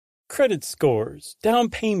credit scores, down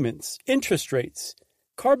payments, interest rates.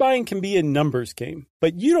 Car buying can be a numbers game,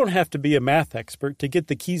 but you don't have to be a math expert to get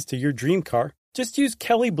the keys to your dream car. Just use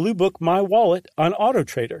Kelley Blue Book My Wallet on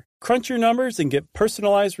AutoTrader. Crunch your numbers and get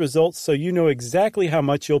personalized results so you know exactly how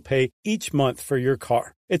much you'll pay each month for your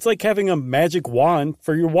car. It's like having a magic wand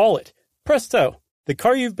for your wallet. Presto! The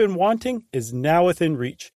car you've been wanting is now within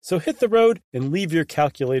reach. So hit the road and leave your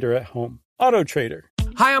calculator at home. AutoTrader.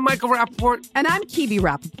 Hi, I'm Michael Rappaport. And I'm Kibi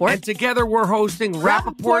Rappaport. And together we're hosting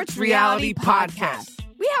Rappaport's Reality Podcast.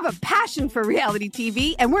 We have a passion for reality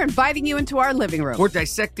TV, and we're inviting you into our living room. We're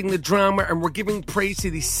dissecting the drama, and we're giving praise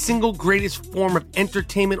to the single greatest form of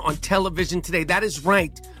entertainment on television today. That is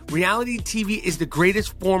right. Reality TV is the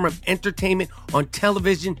greatest form of entertainment on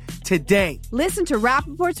television today. Listen to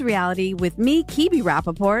Rappaport's Reality with me, Kibi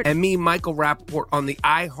Rappaport. And me, Michael Rappaport, on the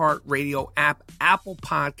iHeartRadio app, Apple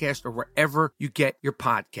Podcast, or wherever you get your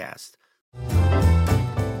podcast.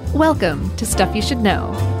 Welcome to Stuff You Should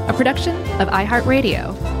Know, a production of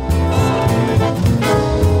iHeartRadio.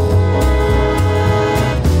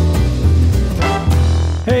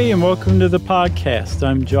 Hey, and welcome to the podcast.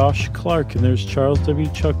 I'm Josh Clark, and there's Charles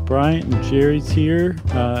W. Chuck Bryant, and Jerry's here,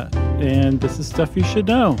 and this is Stuff You Should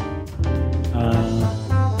Know.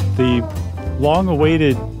 The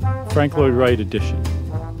long-awaited Frank Lloyd Wright edition.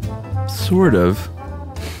 Sort of.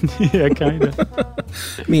 Yeah, kind of.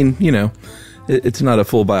 I mean, you know, it's not a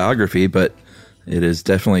full biography, but it is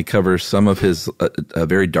definitely covers some of his, a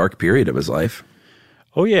very dark period of his life.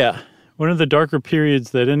 Oh, yeah. One of the darker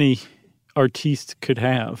periods that any artiste could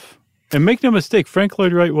have. And make no mistake, Frank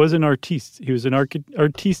Lloyd Wright was an artiste. He was an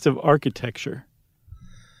artiste of architecture.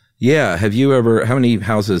 Yeah. Have you ever, how many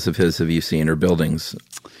houses of his have you seen, or buildings?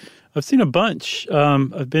 I've seen a bunch.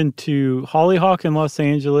 I've been to Hollyhock in Los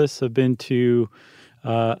Angeles. I've been to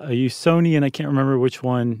a Usonian, I can't remember which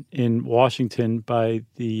one, in Washington by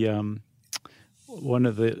the one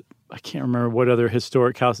of the, I can't remember what other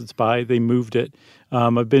historic house it's by. They moved it.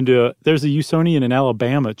 I've been to, there's a Usonian in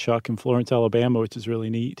Alabama, Chuck, in Florence, Alabama, which is really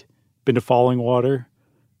neat. Been to Falling Water.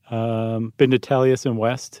 Been to Taliesin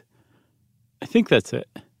West. I think that's it.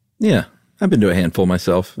 Yeah. I've been to a handful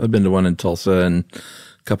myself. I've been to one in Tulsa and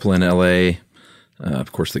a couple in L.A.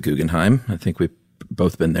 Of course, the Guggenheim. I think we've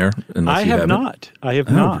both been there. I have not. I have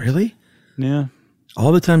not. Really? Yeah.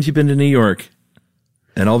 All the times you've been to New York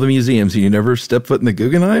and all the museums, and you never step foot in the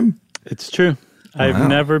Guggenheim? It's true. I've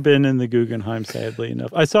never been in the Guggenheim, sadly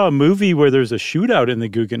enough. I saw a movie where there's a shootout in the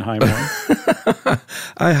Guggenheim one.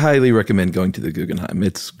 I highly recommend going to the Guggenheim.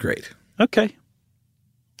 It's great. Okay.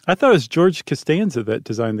 I thought it was George Costanza that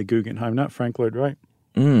designed the Guggenheim, not Frank Lloyd Wright.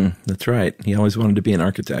 That's right. He always wanted to be an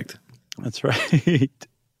architect. That's right.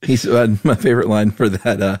 He's my favorite line for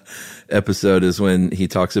that episode is when he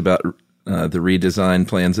talks about the redesign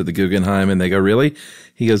plans of the Guggenheim, and they go, "Really?"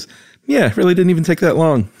 He goes, "Yeah, it really didn't even take that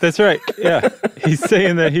long." That's right. Yeah, he's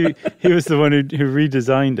saying that he was the one who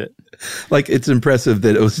redesigned it. Like, it's impressive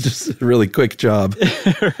that it was just a really quick job.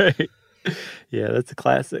 Right. Yeah, that's a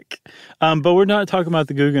classic. But we're not talking about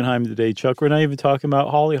the Guggenheim today, Chuck. We're not even talking about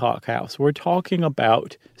Hollyhock House. We're talking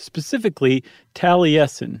about specifically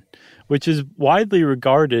Taliesin, which is widely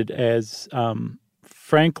regarded as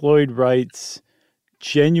Frank Lloyd Wright's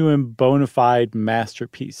genuine bona fide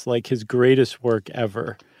masterpiece, like his greatest work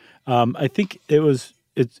ever. I think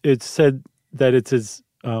it's said that it's his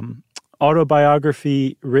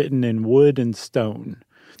autobiography written in wood and stone,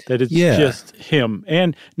 that it's just him,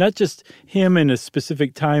 and not just him in a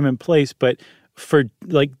specific time and place, but for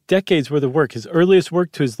like decades worth of work. His earliest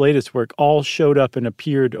work to his latest work all showed up and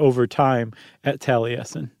appeared over time at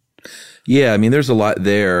Taliesin. Yeah, I mean, there's a lot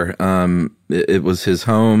there. It was his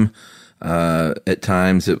home. At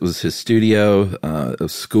times, it was his studio, a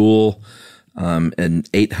school, an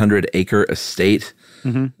 800-acre estate.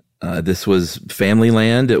 Mm-hmm. This was family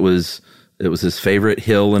land. It was his favorite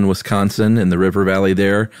hill in Wisconsin, in the river valley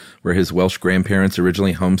there, where his Welsh grandparents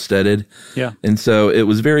originally homesteaded. Yeah, and so it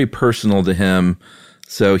was very personal to him.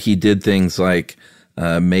 So he did things like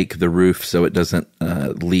make the roof so it doesn't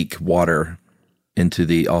leak water into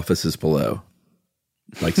the offices below,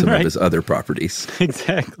 like some of his other properties.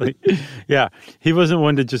 Exactly. Yeah. He wasn't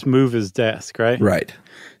one to just move his desk, right? Right.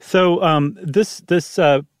 So this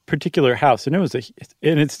particular house, and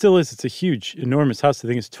it still is, it's a huge, enormous house. I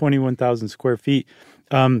think it's 21,000 square feet.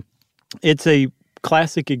 It's a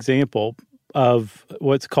classic example of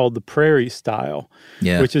what's called the prairie style,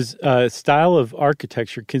 which is a style of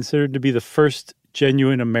architecture considered to be the first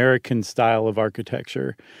genuine American style of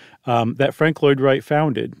architecture that Frank Lloyd Wright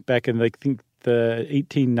founded back in, I think, the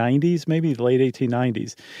 1890s, maybe the late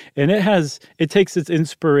 1890s. And it takes its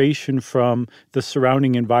inspiration from the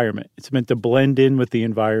surrounding environment. It's meant to blend in with the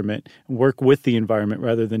environment and work with the environment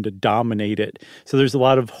rather than to dominate it. So there's a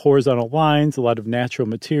lot of horizontal lines, a lot of natural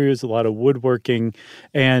materials, a lot of woodworking.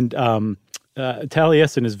 And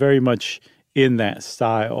Taliesin is very much in that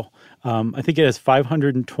style. I think it has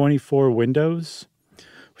 524 windows,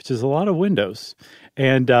 which is a lot of windows.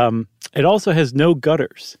 And it also has no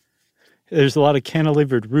gutters. There's a lot of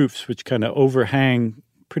cantilevered roofs, which kind of overhang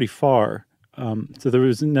pretty far. So there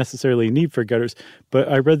wasn't necessarily a need for gutters. But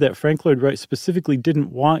I read that Frank Lloyd Wright specifically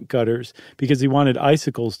didn't want gutters because he wanted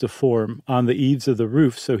icicles to form on the eaves of the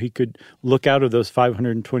roof so he could look out of those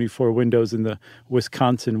 524 windows in the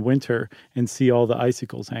Wisconsin winter and see all the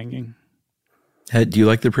icicles hanging. Do you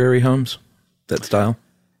like the prairie homes, that style?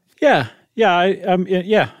 Yeah,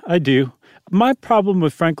 I do. My problem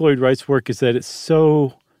with Frank Lloyd Wright's work is that it's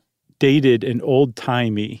so dated and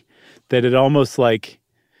old-timey that it almost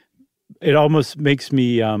makes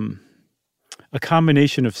me a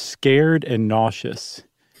combination of scared and nauseous.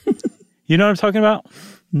 You know what I'm talking about?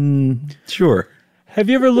 Sure. Have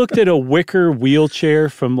you ever looked at a wicker wheelchair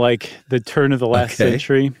from like the turn of the last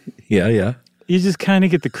century? Yeah. You just kind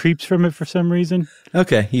of get the creeps from it for some reason.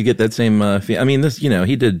 Okay, you get that same I mean, this,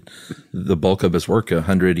 he did the bulk of his work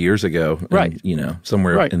 100 years ago. Right. And,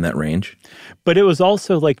 somewhere in that range. But it was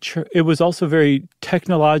also very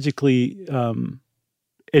technologically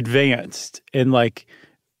advanced, and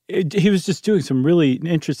he was just doing some really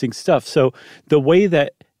interesting stuff. So the way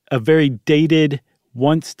that a very dated,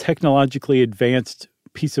 once technologically advanced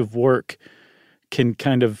piece of work can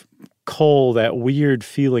kind of cull that weird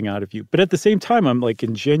feeling out of you. But at the same time, I'm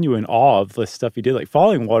in genuine awe of the stuff he did. Like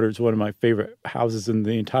Falling Water is one of my favorite houses in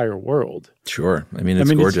the entire world. Sure. I mean,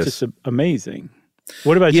 it's gorgeous. It's just amazing.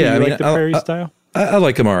 What about you? You like the prairie style? I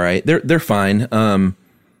like them all right. They're fine.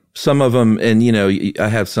 Some of them, and I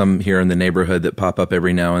have some here in the neighborhood that pop up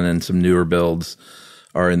every now and then. Some newer builds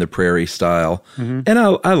are in the prairie style. Mm-hmm. And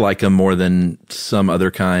I like them more than some other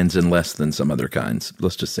kinds and less than some other kinds.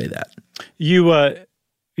 Let's just say that.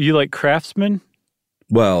 You like Craftsman?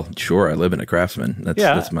 Well, sure. I live in a Craftsman.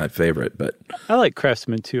 That's my favorite. But I like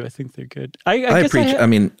Craftsman too. I think they're good. I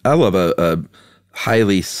love a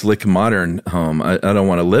highly slick modern home. I don't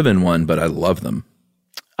want to live in one, but I love them.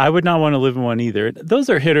 I would not want to live in one either. Those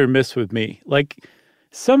are hit or miss with me.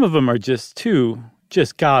 Some of them are just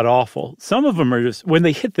god awful. Some of them are just, when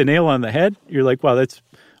they hit the nail on the head, you're like, wow, that's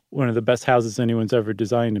one of the best houses anyone's ever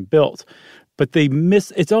designed and built. But they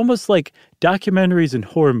miss, it's almost like documentaries and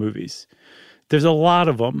horror movies. There's a lot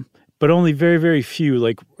of them, but only very, very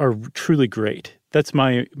few are truly great. That's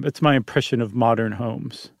my impression of modern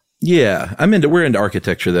homes. Yeah. we're into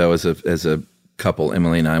architecture though, as a couple,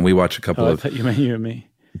 Emily and I, and we watch a couple of. I thought you meant you and me.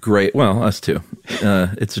 Great. Well, us too.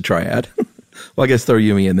 It's a triad. Well, I guess throw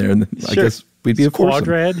Yumi in there, and I guess we'd be a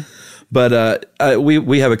quadrad. But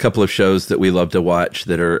we have a couple of shows that we love to watch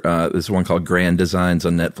that are there's one called Grand Designs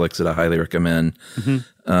on Netflix that I highly recommend. Mm-hmm.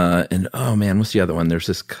 And oh man, what's the other one? There's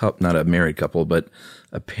this not a married couple, but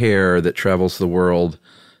a pair that travels the world.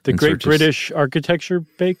 The Great British Architecture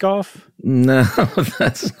Bake Off? No,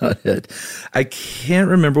 that's not it. I can't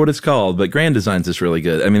remember what it's called, but Grand Designs is really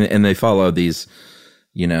good. I mean, and they follow these,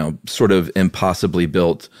 sort of impossibly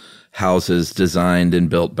built houses designed and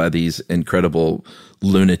built by these incredible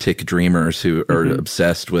lunatic dreamers who are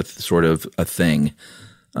obsessed with sort of a thing.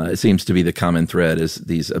 It seems to be the common thread is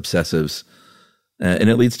these obsessives. And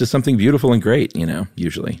it leads to something beautiful and great,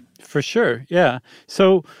 usually. For sure, yeah.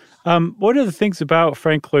 So one of the things about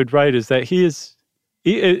Frank Lloyd Wright is that he is,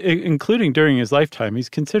 including during his lifetime, he's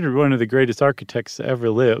considered one of the greatest architects to ever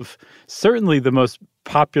live. Certainly the most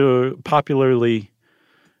popularly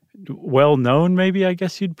well-known, maybe, I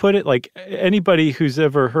guess you'd put it. Anybody who's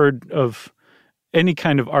ever heard of any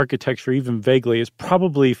kind of architecture, even vaguely, is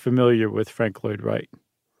probably familiar with Frank Lloyd Wright.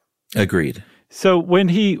 Agreed. So when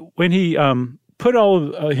he put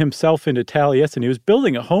all of himself into Taliesin, he was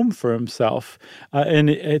building a home for himself, and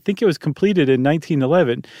I think it was completed in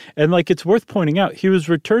 1911. And it's worth pointing out, he was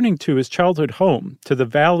returning to his childhood home, to the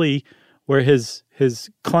valley where his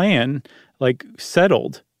clan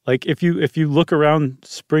settled. If you look around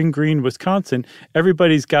Spring Green, Wisconsin,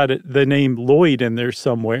 everybody's got the name Lloyd in there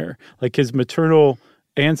somewhere. His maternal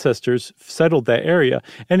ancestors settled that area.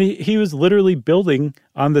 And he was literally building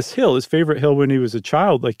on this hill, his favorite hill when he was a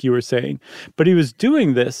child, like you were saying. But he was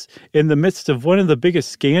doing this in the midst of one of the biggest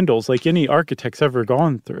scandals any architect's ever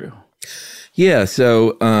gone through. Yeah,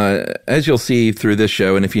 so as you'll see through this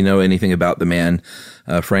show, and if you know anything about the man,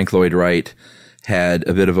 Frank Lloyd Wright had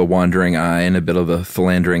a bit of a wandering eye and a bit of a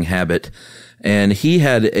philandering habit. And he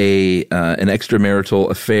had an extramarital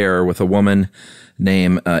affair with a woman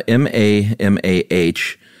named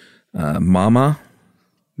M-A-M-A-H, Mama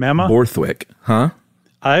Borthwick. Huh?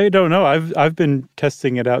 I don't know. I've been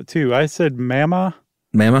testing it out too. I said Mama.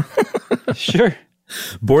 Sure.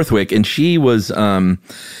 Borthwick. And she was, they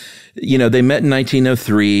met in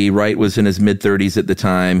 1903. Wright was in his mid-30s at the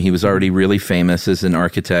time. He was already really famous as an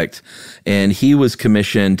architect. And he was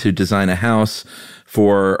commissioned to design a house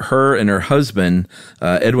for her and her husband,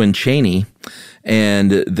 Edwin Cheney.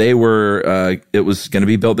 And they were, it was going to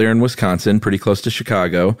be built there in Wisconsin, pretty close to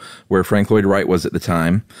Chicago, where Frank Lloyd Wright was at the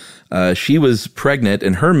time. She was pregnant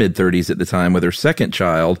in her mid-30s at the time with her second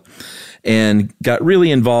child, and got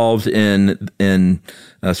really involved in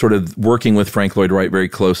sort of working with Frank Lloyd Wright very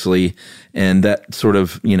closely. And that sort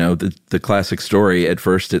of, the classic story, at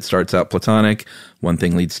first it starts out platonic, one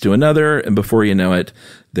thing leads to another, and before you know it,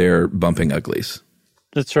 they're bumping uglies.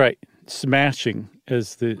 That's right. Smashing,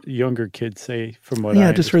 as the younger kids say, from what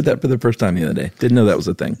I just heard that for the first time the other day. Didn't know that was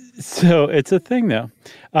a thing. So it's a thing now.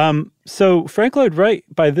 So Frank Lloyd Wright,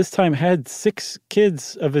 by this time, had 6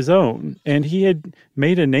 kids of his own, and he had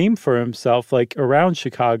made a name for himself, like around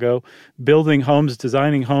Chicago, building homes,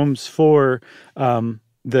 designing homes for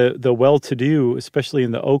the well-to-do, especially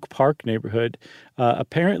in the Oak Park neighborhood.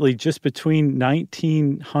 Apparently, just between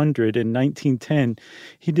 1900 and 1910,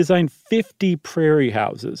 he designed 50 prairie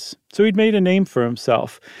houses. So he'd made a name for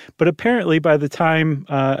himself. But apparently, by the time,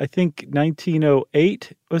 I think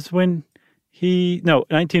 1908 was when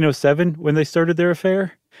 1907, when they started their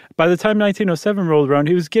affair. By the time 1907 rolled around,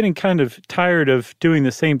 he was getting kind of tired of doing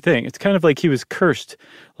the same thing. It's kind of like he was cursed.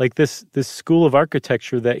 Like this school of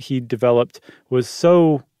architecture that he developed was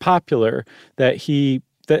so popular that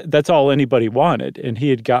that's all anybody wanted, and he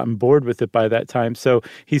had gotten bored with it by that time. So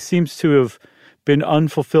he seems to have been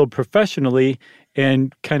unfulfilled professionally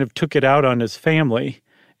and kind of took it out on his family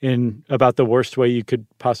in about the worst way you could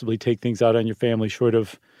possibly take things out on your family, short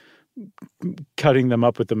of cutting them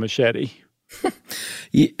up with a machete. By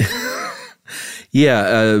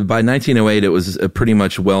 1908, it was a pretty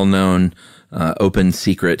much well-known open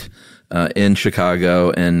secret in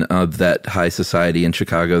Chicago and of that high society in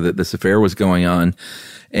Chicago that this affair was going on.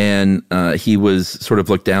 And he was sort of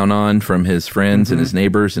looked down on from his friends and his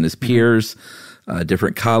neighbors and his peers,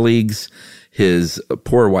 different colleagues. His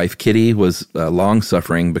poor wife, Kitty, was long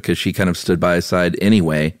suffering because she kind of stood by his side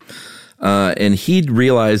anyway. And he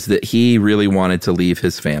realized that he really wanted to leave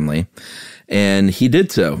his family. And he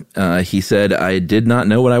did so. He said, I did not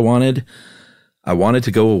know what I wanted. I wanted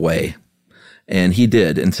to go away. And he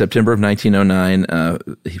did. In September of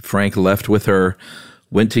 1909, Frank left with her,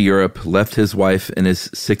 went to Europe, left his wife and his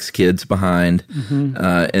 6 kids behind.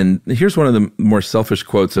 And here's one of the more selfish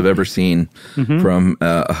quotes I've ever seen from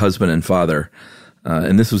a husband and father.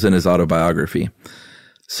 And this was in his autobiography.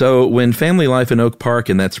 So when family life in Oak Park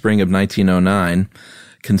in that spring of 1909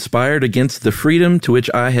 conspired against the freedom to which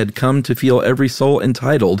I had come to feel every soul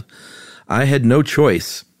entitled, I had no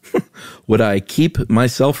choice. Would I keep my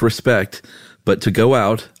self-respect, but to go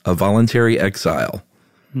out a voluntary exile?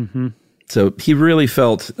 So he really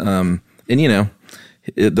felt,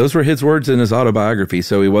 those were his words in his autobiography.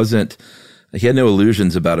 So he had no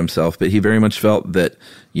illusions about himself, but he very much felt that,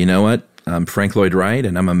 you know what, I'm Frank Lloyd Wright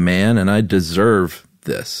and I'm a man and I deserve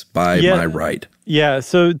this by my right. Yeah,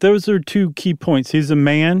 so those are 2 key points. He's a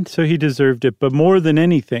man, so he deserved it. But more than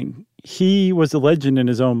anything, he was a legend in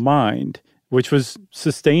his own mind, which was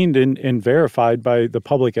sustained and verified by the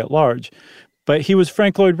public at large. But he was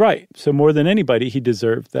Frank Lloyd Wright, so more than anybody, he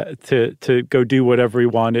deserved that to go do whatever he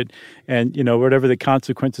wanted. And, whatever the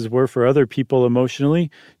consequences were for other people emotionally,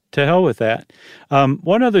 to hell with that.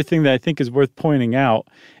 One other thing that I think is worth pointing out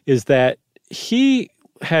is that he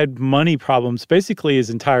had money problems basically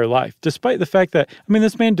his entire life, despite the fact that,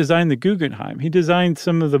 this man designed the Guggenheim. He designed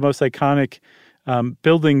some of the most iconic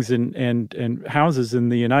buildings and houses in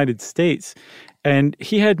the United States. And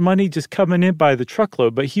he had money just coming in by the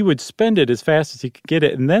truckload, but he would spend it as fast as he could get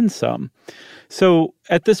it and then some. So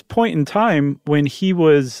at this point in time, when he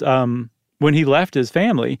left his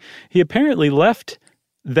family, he apparently left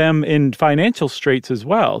them in financial straits as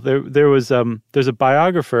well. There's a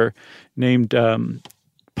biographer named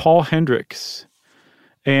Paul Hendrickson,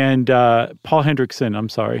 I'm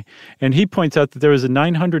sorry. And he points out that there was a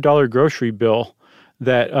 $900 grocery bill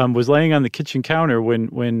that was laying on the kitchen counter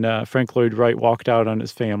when Frank Lloyd Wright walked out on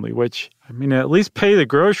his family, which, at least pay the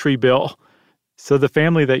grocery bill so the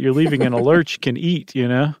family that you're leaving in a lurch can eat,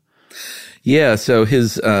 Yeah, so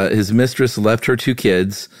his mistress left her 2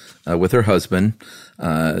 kids with her husband.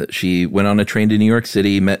 She went on a train to New York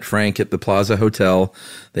City, met Frank at the Plaza Hotel.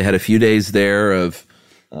 They had a few days there of,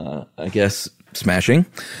 I guess, smashing.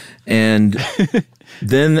 And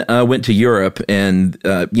then went to Europe, and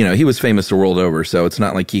he was famous the world over, so it's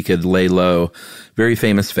not like he could lay low. Very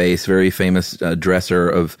famous face, very famous dresser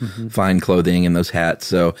of fine clothing and those hats.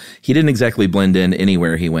 So he didn't exactly blend in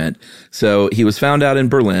anywhere he went. So he was found out in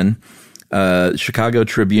Berlin. Chicago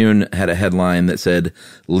Tribune had a headline that said,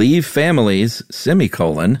 "Leave families,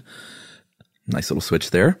 semicolon." Nice little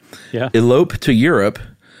switch there. Yeah. Elope to Europe.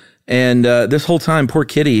 And this whole time, poor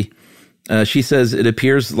Kitty, she says it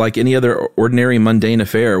appears like any other ordinary mundane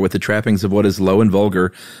affair with the trappings of what is low and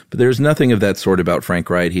vulgar, but there's nothing of that sort about Frank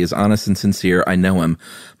Wright. He is honest and sincere. I know him.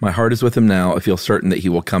 My heart is with him now. I feel certain that he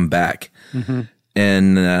will come back.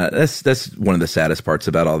 And that's one of the saddest parts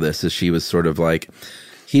about all this, is she was sort of like,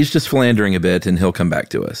 he's just philandering a bit and he'll come back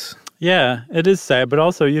to us. Yeah, it is sad, but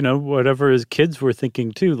also, whatever his kids were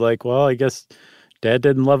thinking too, like, well, I guess Dad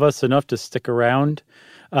didn't love us enough to stick around.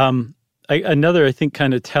 Another, I think,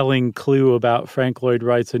 kind of telling clue about Frank Lloyd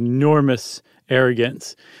Wright's enormous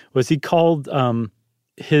arrogance was he called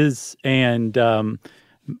his and what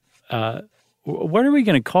are we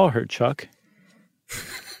going to call her, Chuck?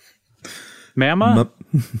 Mama?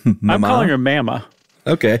 I'm calling her Mama.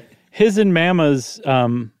 Okay. His and Mama's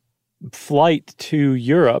flight to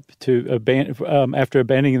Europe after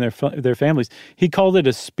abandoning their families, he called it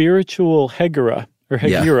a spiritual Hegira or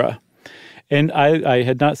Hegira. Yeah. And I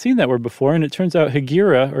had not seen that word before, and it turns out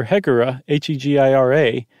Hegira, or Hegira,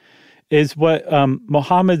 Hegira, is what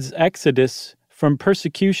Muhammad's exodus from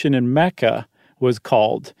persecution in Mecca was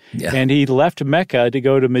called. Yeah. And he left Mecca to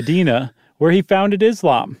go to Medina, where he founded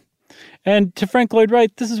Islam. And to Frank Lloyd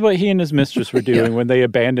Wright, this is what he and his mistress were doing when they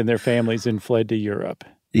abandoned their families and fled to Europe.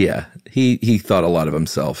 Yeah, he thought a lot of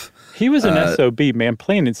himself. He was an SOB, man,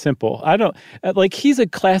 plain and simple. He's a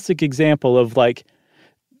classic example of,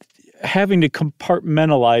 having to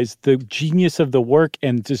compartmentalize the genius of the work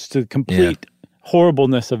and just the complete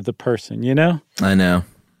horribleness of the person, I know.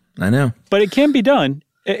 But it can be done.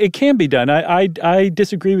 It can be done. I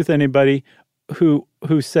disagree with anybody who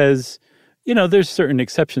says, there's certain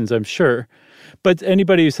exceptions, I'm sure. But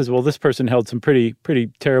anybody who says, well, this person held some pretty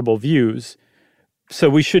terrible views, so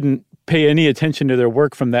we shouldn't pay any attention to their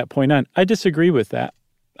work from that point on, I disagree with that.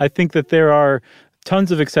 I think that there are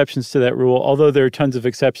tons of exceptions to that rule, although there are tons of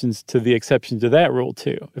exceptions to the exception to that rule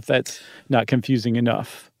too, if that's not confusing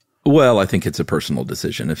enough. Well, I think it's a personal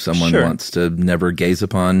decision. If someone wants to never gaze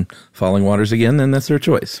upon falling waters again, then that's their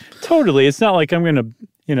choice. Totally. It's not like I'm going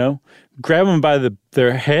to, grab them by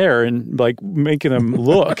their hair and making them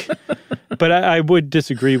look. But I would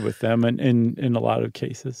disagree with them in a lot of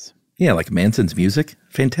cases. Yeah, like Manson's music.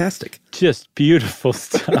 Fantastic. Just beautiful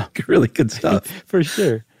stuff. Really good stuff. For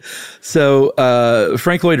sure. So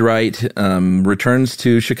Frank Lloyd Wright returns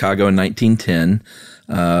to Chicago in 1910.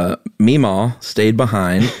 Meemaw stayed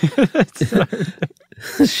behind.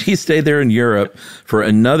 She stayed there in Europe for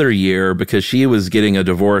another year because she was getting a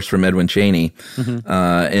divorce from Edwin Cheney.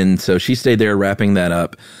 And so she stayed there wrapping that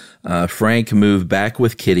up. Frank moved back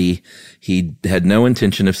with Kitty. He had no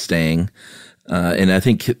intention of staying. And I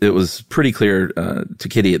think it was pretty clear to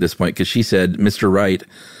Kitty at this point because she said, Mr. Wright,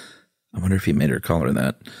 I wonder if he made her call her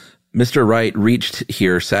that. Mr. Wright reached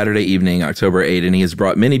here Saturday evening, October 8, and he has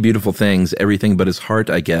brought many beautiful things, everything but his heart,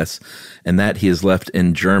 I guess, and that he has left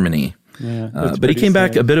in Germany. Yeah, but he came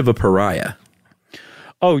back a bit of a pariah.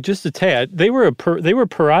 Oh, just a tad. They were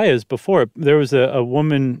pariahs before. There was a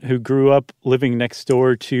woman who grew up living next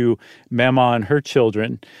door to Mama and her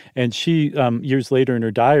children, and she, years later in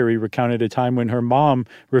her diary, recounted a time when her mom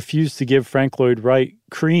refused to give Frank Lloyd Wright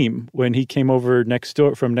cream when he came over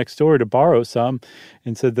from next door to borrow some,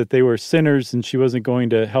 and said that they were sinners and she wasn't going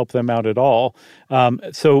to help them out at all.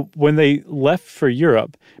 So when they left for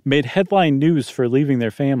Europe, made headline news for leaving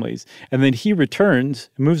their families, and then he returns,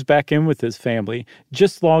 moves back in with his family,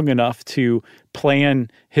 just long enough to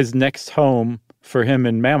plan his next home for him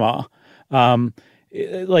and Mama. The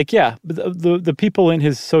people in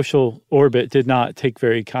his social orbit did not take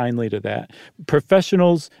very kindly to that.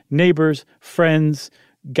 Professionals, neighbors, friends,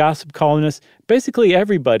 gossip columnists, basically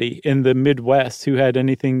everybody in the Midwest who had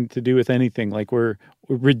anything to do with anything,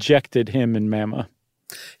 rejected him and Mama.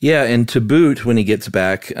 Yeah, and to boot, when he gets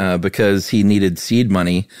back, because he needed seed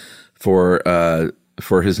money for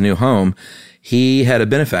his new home, he had a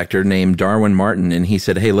benefactor named Darwin Martin, and he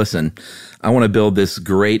said, hey, listen, I want to build this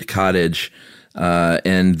great cottage,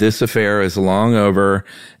 and this affair is long over,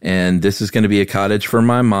 and this is going to be a cottage for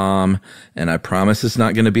my mom, and I promise it's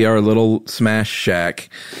not going to be our little smash shack,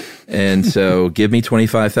 and so give me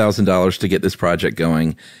 $25,000 to get this project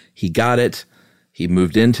going. He got it. He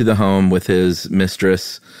moved into the home with his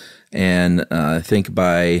mistress, and I think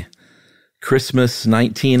by Christmas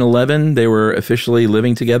 1911, they were officially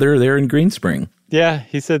living together there in Greenspring. Yeah,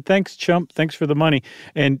 he said, "Thanks, chump. Thanks for the money."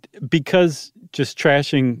 And because just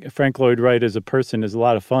trashing Frank Lloyd Wright as a person is a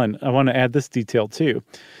lot of fun, I want to add this detail too.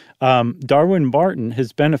 Darwin Martin,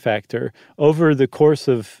 his benefactor, over the course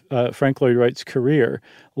of Frank Lloyd Wright's career,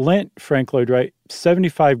 lent Frank Lloyd Wright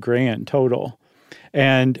 $75,000 total.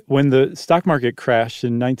 And when the stock market crashed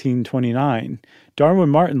in 1929, Darwin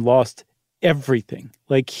Martin lost everything.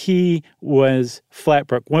 Like, he was flat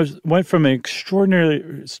broke. Went from an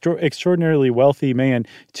extraordinarily wealthy man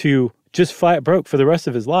to just flat broke for the rest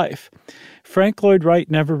of his life. Frank Lloyd Wright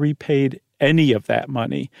never repaid any of that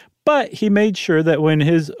money, but he made sure that when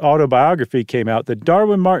his autobiography came out, that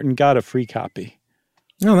Darwin Martin got a free copy.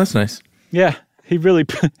 Oh, that's nice. Yeah, he really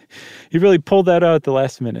pulled that out at the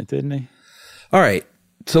last minute, didn't he? All right.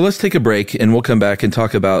 So let's take a break, and we'll come back and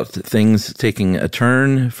talk about things taking a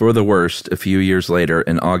turn for the worst a few years later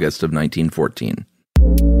in August of 1914.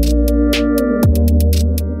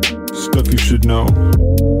 Stuff you should know.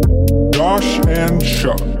 Josh and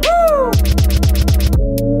Chuck.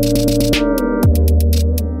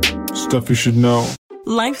 Stuff you should know.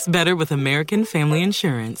 Life's better with American Family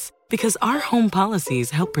Insurance because our home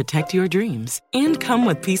policies help protect your dreams and come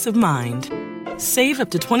with peace of mind. Save up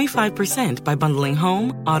to 25% by bundling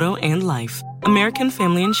home, auto, and life. American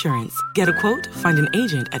Family Insurance. Get a quote, find an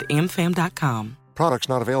agent at amfam.com. Products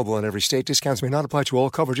not available in every state. Discounts may not apply to all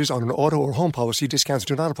coverages on an auto or home policy. Discounts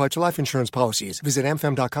do not apply to life insurance policies. Visit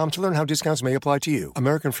amfam.com to learn how discounts may apply to you.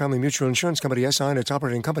 American Family Mutual Insurance Company, SI, and its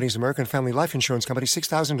operating companies, American Family Life Insurance Company,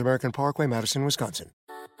 6000 American Parkway, Madison, Wisconsin.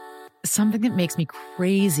 Something that makes me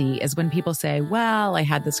crazy is when people say, well, I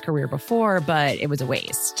had this career before, but it was a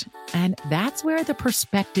waste. And that's where the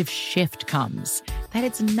perspective shift comes, that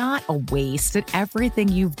it's not a waste, that everything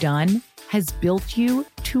you've done has built you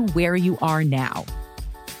to where you are now.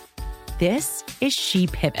 This is She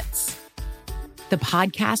Pivots, the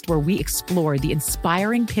podcast where we explore the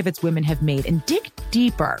inspiring pivots women have made and dig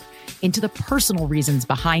deeper into the personal reasons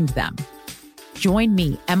behind them. Join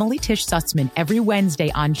me, Emily Tish Sussman, every Wednesday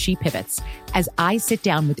on She Pivots as I sit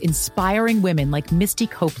down with inspiring women like Misty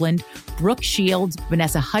Copeland, Brooke Shields,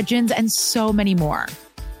 Vanessa Hudgens, and so many more.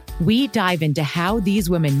 We dive into how these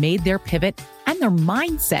women made their pivot and their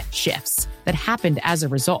mindset shifts that happened as a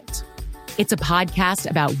result. It's a podcast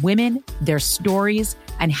about women, their stories,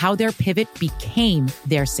 and how their pivot became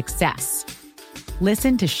their success.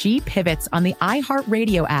 Listen to She Pivots on the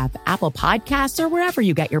iHeartRadio app, Apple Podcasts, or wherever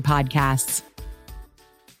you get your podcasts.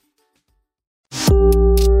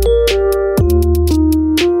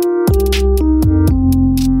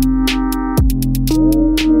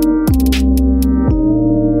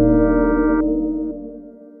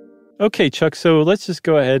 Okay, Chuck, so let's just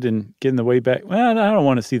go ahead and get in the Wayback. Well, I don't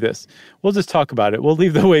want to see this. We'll just talk about it. We'll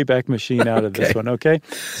leave the Wayback Machine out of this one, okay?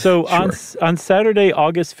 So sure. on Saturday,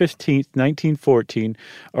 August 15th, 1914,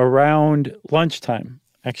 around lunchtime,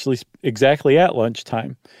 actually exactly at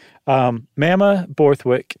lunchtime, Mama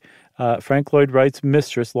Borthwick, Frank Lloyd Wright's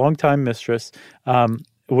mistress, longtime mistress,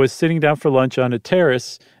 was sitting down for lunch on a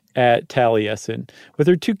terrace at Taliesin with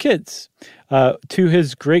her two kids. To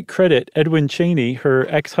his great credit, Edwin Cheney, her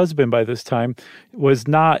ex-husband by this time, was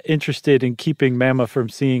not interested in keeping Mama from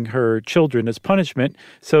seeing her children as punishment,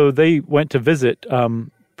 so they went to visit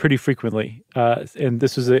pretty frequently. And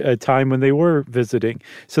this was a time when they were visiting.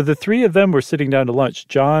 So the three of them were sitting down to lunch.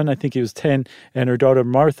 John, I think he was 10, and her daughter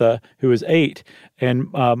Martha, who was 8,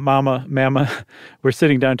 and Mama were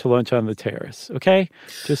sitting down to lunch on the terrace. Okay?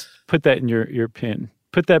 Just put that in your pin.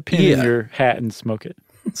 Put that pin in your hat and smoke it.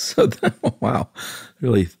 So, wow,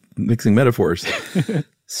 really mixing metaphors.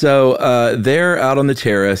 So they're out on the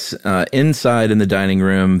terrace. Inside in the dining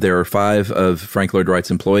room, there are 5 of Frank Lloyd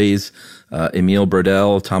Wright's employees, Emil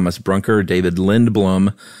Brodel, Thomas Brunker, David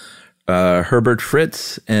Lindblom, Herbert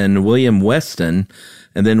Fritz, and William Weston,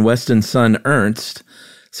 and then Weston's son, Ernst.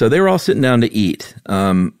 So they were all sitting down to eat.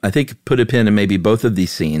 I think put a pin in maybe both of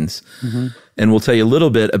these scenes. Mm-hmm. And we'll tell you a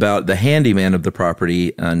little bit about the handyman of the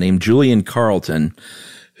property named Julian Carleton,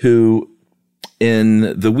 who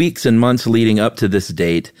in the weeks and months leading up to this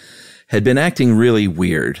date had been acting really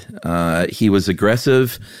weird. He was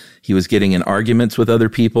aggressive. He was getting in arguments with other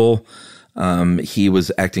people. He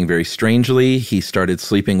was acting very strangely. He started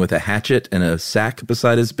sleeping with a hatchet and a sack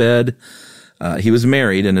beside his bed. He was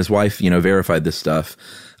married, and his wife, verified this stuff.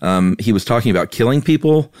 He was talking about killing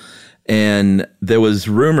people. And there was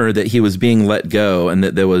rumor that he was being let go, and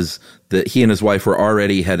that he and his wife were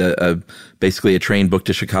already had basically a train booked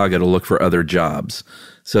to Chicago to look for other jobs.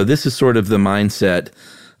 So this is sort of the mindset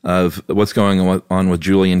of what's going on with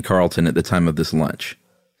Julian Carlton at the time of this lunch.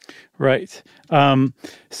 Right.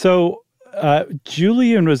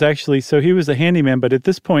 Julian was actually, he was a handyman, but at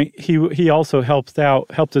this point, he also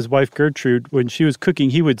helped his wife Gertrude when she was cooking.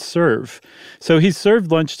 He would serve. So he served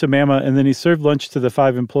lunch to Mama, and then he served lunch to the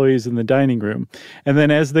 5 employees in the dining room. And then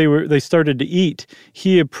as they started to eat,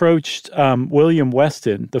 he approached William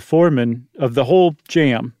Weston, the foreman of the whole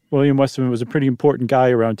jam. William Weston was a pretty important guy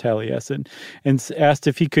around Taliesin, and asked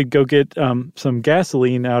if he could go get some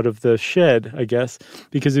gasoline out of the shed, I guess,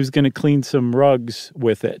 because he was going to clean some rugs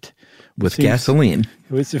with it. With gasoline?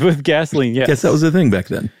 With gasoline, yes. Guess that was a thing back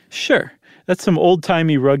then. Sure. That's some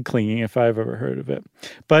old-timey rug cleaning, if I've ever heard of it.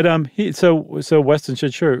 But so Weston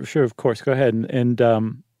said, sure, of course, go ahead.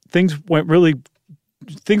 And things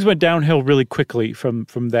went downhill really quickly from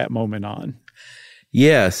that moment on.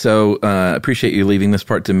 Yeah, so appreciate you leaving this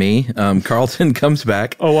part to me. Carlton comes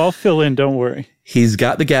back. Oh, I'll fill in, don't worry. He's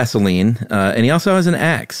got the gasoline, and he also has an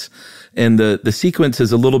axe. And the sequence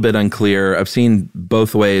is a little bit unclear. I've seen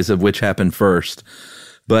both ways of which happened first.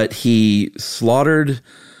 But he slaughtered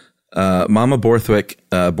Mama Borthwick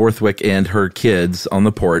and her kids on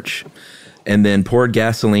the porch, and then poured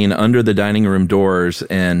gasoline under the dining room doors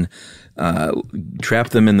and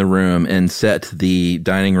trapped them in the room and set the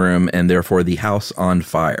dining room and therefore the house on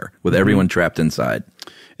fire with everyone trapped inside.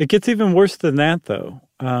 It gets even worse than that, though.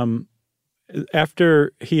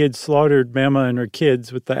 After he had slaughtered Mama and her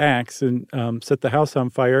kids with the axe and set the house on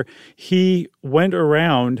fire, he went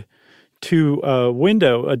around to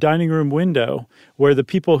a dining room window, where the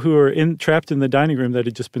people who were trapped in the dining room that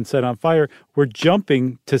had just been set on fire were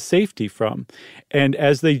jumping to safety from. And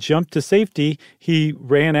as they jumped to safety, he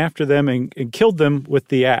ran after them and killed them with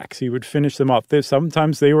the axe. He would finish them off.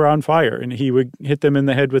 Sometimes they were on fire, and he would hit them in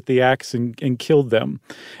the head with the axe and killed them.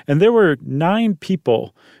 And there were 9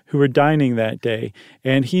 people who were dining that day,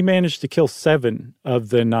 and he managed to kill 7 of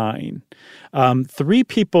the 9. 3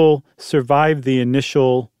 people survived the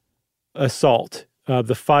initial assault,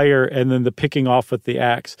 the fire, and then the picking off with the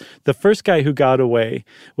axe. The first guy who got away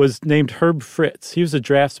was named Herb Fritz. He was a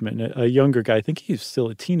draftsman, a younger guy. I think he was still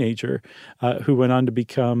a teenager, who went on to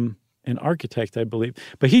become an architect, I believe.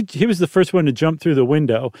 But he was the first one to jump through the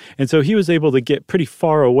window, and so he was able to get pretty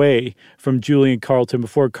far away from Julian Carlton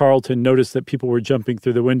before Carlton noticed that people were jumping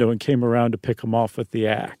through the window and came around to pick him off with the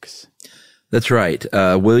axe. That's right.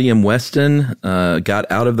 William Weston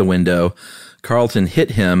got out of the window. Carlton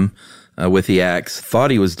hit him with the axe,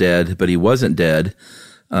 thought he was dead, but he wasn't dead.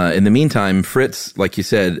 In the meantime, Fritz, like you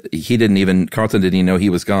said, Carlton didn't even know he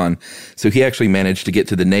was gone. So he actually managed to get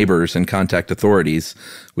to the neighbors and contact authorities,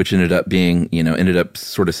 which ended up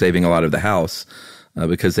sort of saving a lot of the house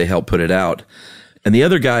because they helped put it out. And the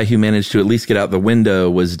other guy who managed to at least get out the window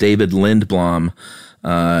was David Lindblom.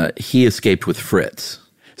 He escaped with Fritz.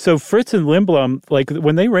 So Fritz and Lindblom,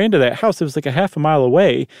 when they ran to that house, it was like a half a mile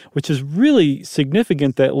away, which is really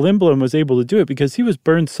significant that Lindblom was able to do it because he was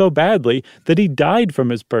burned so badly that he died from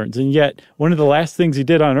his burns. And yet one of the last things he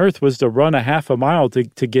did on Earth was to run a half a mile to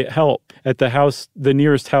get help at the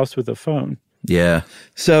nearest house with a phone. Yeah.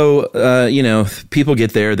 So, people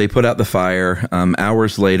get there, they put out the fire.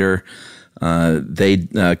 Hours later,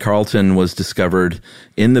 Carlton was discovered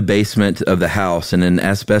in the basement of the house in an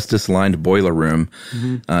asbestos-lined boiler room.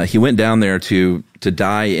 Mm-hmm. He went down there to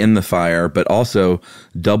die in the fire, but also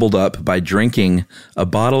doubled up by drinking a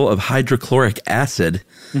bottle of hydrochloric acid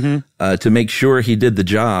to make sure he did the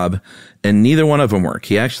job, and neither one of them worked.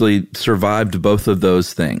 He actually survived both of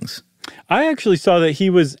those things. I actually saw that he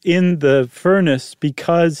was in the furnace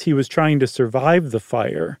because he was trying to survive the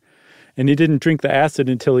fire. And he didn't drink the acid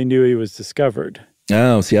until he knew he was discovered.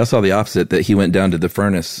 Oh, see, I saw the opposite, that he went down to the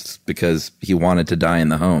furnace because he wanted to die in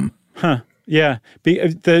the home. Huh. Yeah.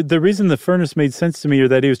 The reason the furnace made sense to me, or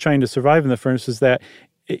that he was trying to survive in the furnace, was that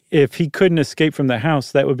if he couldn't escape from the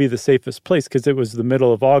house, that would be the safest place because it was the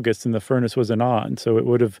middle of August and the furnace wasn't on. So it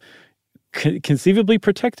would have conceivably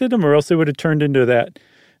protected him, or else it would have turned into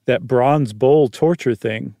that bronze bowl torture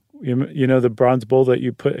thing. You know, the bronze bowl that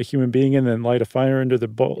you put a human being in and light a fire under the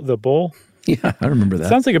bowl? Yeah, I remember that.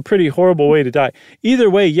 Sounds like a pretty horrible way to die.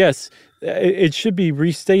 Either way, yes, it should be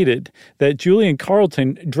restated that Julian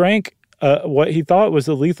Carlton drank what he thought was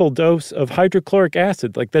a lethal dose of hydrochloric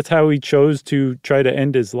acid. That's how he chose to try to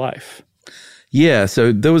end his life. Yeah,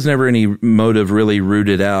 so there was never any motive really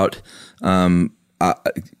rooted out.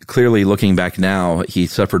 Clearly, looking back now, he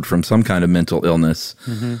suffered from some kind of mental illness.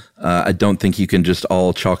 Mm-hmm. I don't think you can just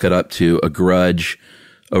all chalk it up to a grudge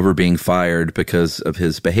over being fired because of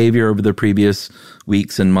his behavior over the previous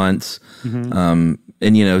weeks and months. Mm-hmm.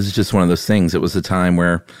 And, it was just one of those things. It was a time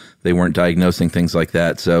where they weren't diagnosing things like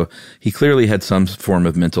that. So he clearly had some form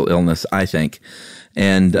of mental illness, I think.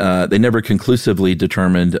 And they never conclusively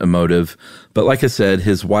determined a motive. But like I said,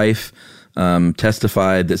 his wife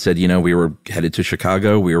testified that said, we were headed to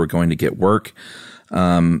Chicago. We were going to get work.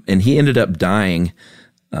 And he ended up dying.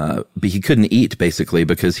 But he couldn't eat, basically,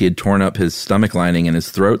 because he had torn up his stomach lining and his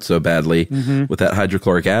throat so badly with that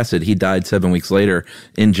hydrochloric acid. He died 7 weeks later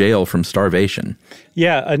in jail from starvation.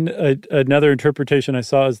 Yeah, another interpretation I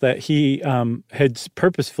saw is that he had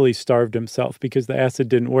purposefully starved himself because the acid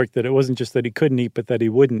didn't work, that it wasn't just that he couldn't eat, but that he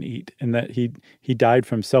wouldn't eat, and that he died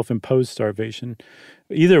from self-imposed starvation.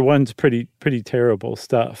 Either one's pretty terrible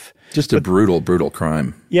stuff. Just a brutal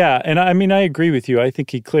crime. Yeah, and I mean, I agree with you. I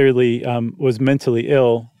think he clearly was mentally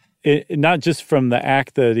ill, not just from the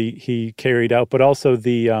act that he carried out, but also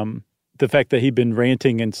the fact that he'd been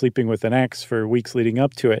ranting and sleeping with an axe for weeks leading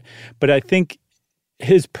up to it. But I think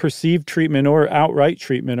his perceived treatment or outright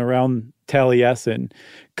treatment around Taliesin,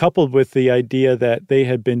 coupled with the idea that they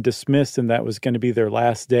had been dismissed and that was going to be their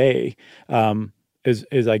last day,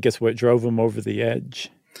 is I guess what drove him over the edge.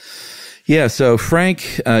 Yeah, so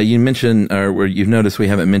Frank, you mentioned, or you've noticed we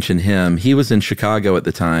haven't mentioned him. He was in Chicago at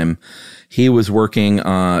the time. He was working,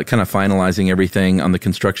 kind of finalizing everything on the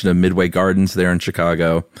construction of Midway Gardens there in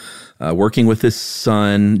Chicago, working with his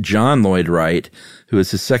son, John Lloyd Wright, who is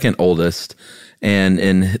his second oldest. And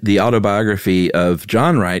in the autobiography of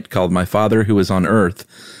John Wright, called My Father Who Was on Earth,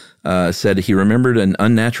 said he remembered an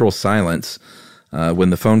unnatural silence when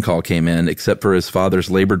the phone call came in, except for his father's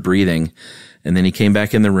labored breathing. And then he came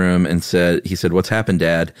back in the room and said, "What's happened,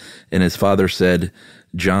 Dad?" And his father said,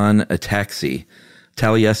 "John, a taxi.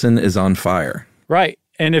 Taliesin is on fire." Right.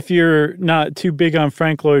 And if you're not too big on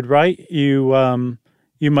Frank Lloyd Wright, you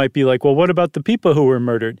might be like, well, what about the people who were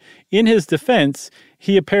murdered? In his defense,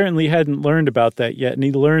 he apparently hadn't learned about that yet. And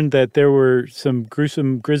he learned that there were some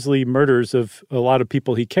gruesome, grisly murders of a lot of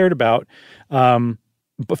people he cared about,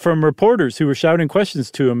 but from reporters who were shouting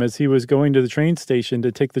questions to him as he was going to the train station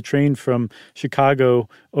to take the train from Chicago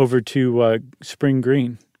over to Spring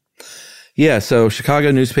Green. Yeah, so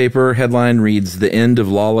Chicago newspaper headline reads, "The End of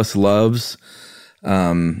Lawless Loves."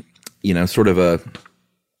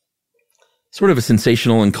 Sort of a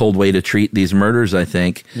sensational and cold way to treat these murders, I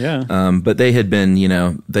think. Yeah. But they had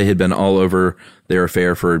been all over their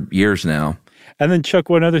affair for years now. And then, Chuck,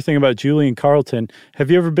 one other thing about Julian Carlton. Have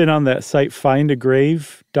you ever been on that site,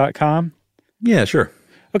 findagrave.com? Yeah, sure.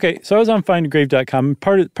 Okay, so I was on findagrave.com.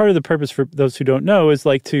 Part of the purpose, for those who don't know, is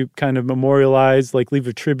like to kind of memorialize, like leave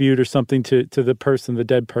a tribute or something to the person, the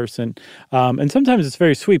dead person. And sometimes it's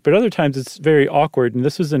very sweet, but other times it's very awkward. And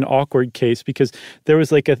this was an awkward case because there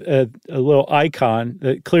was like a little icon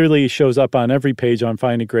that clearly shows up on every page on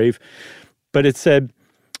Find a Grave. But it said,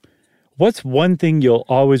 "What's one thing you'll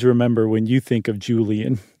always remember when you think of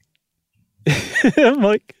Julian?" I'm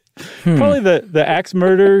like, probably the axe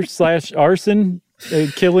murder / arson. A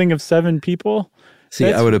killing of 7 people. See,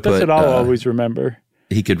 I would have put... That's what I'll always remember.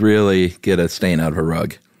 He could really get a stain out of a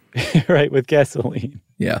rug. Right, with gasoline.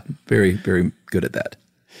 Yeah, very, very good at that.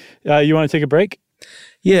 You want to take a break?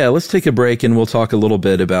 Yeah, let's take a break and we'll talk a little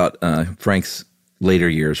bit about Frank's later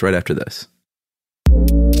years right after this.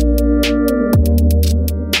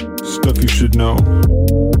 Stuff you should know.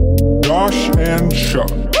 Josh and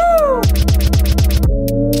Chuck.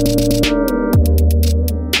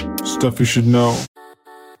 Stuff you should know.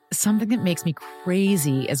 Something that makes me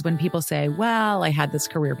crazy is when people say, well, I had this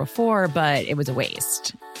career before, but it was a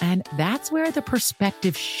waste. And that's where the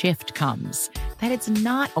perspective shift comes, that it's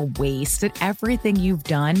not a waste, that everything you've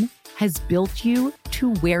done has built you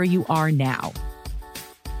to where you are now.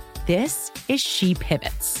 This is She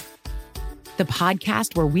Pivots, the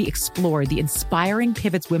podcast where we explore the inspiring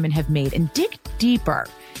pivots women have made and dig deeper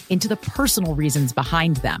into the personal reasons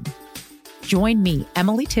behind them. Join me,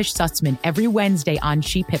 Emily Tish Sussman, every Wednesday on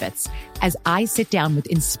She Pivots as I sit down with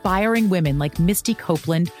inspiring women like Misty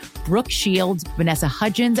Copeland, Brooke Shields, Vanessa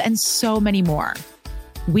Hudgens, and so many more.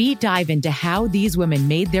 We dive into how these women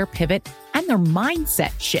made their pivot and their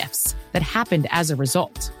mindset shifts that happened as a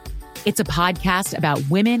result. It's a podcast about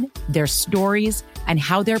women, their stories, and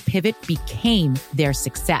how their pivot became their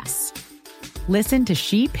success. Listen to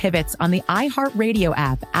She Pivots on the iHeartRadio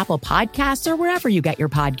app, Apple Podcasts, or wherever you get your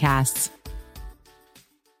podcasts.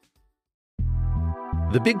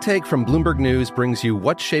 The Big Take from Bloomberg News brings you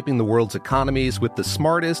what's shaping the world's economies with the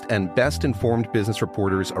smartest and best-informed business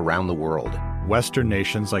reporters around the world. Western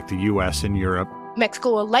nations like the U.S. and Europe.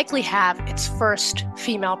 Mexico will likely have its first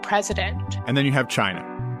female president. And then you have China.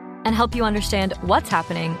 And help you understand what's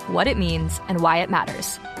happening, what it means, and why it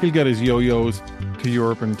matters. He'll get his yo-yos to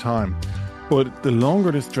Europe in time. But the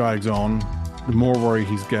longer this drags on, the more worry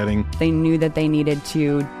he's getting. They knew that they needed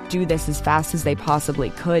to do this as fast as they possibly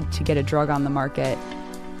could to get a drug on the market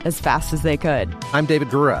as fast as they could. I'm David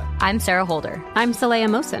Gura. I'm Sarah Holder. I'm Saleha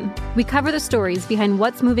Mohsen. We cover the stories behind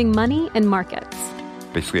what's moving money and markets.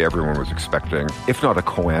 Basically, everyone was expecting, if not a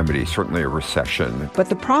calamity, certainly a recession. But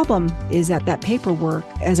the problem is that that paperwork,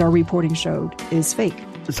 as our reporting showed, is fake.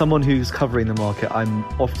 As someone who's covering the market, I'm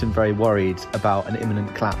often very worried about an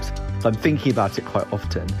imminent collapse. So I'm thinking about it quite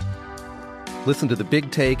often. Listen to The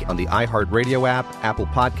Big Take on the iHeartRadio app, Apple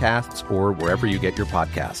Podcasts, or wherever you get your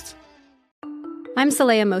podcasts. I'm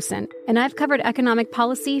Saleha Mohsen, and I've covered economic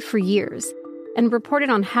policy for years and reported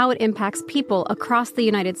on how it impacts people across the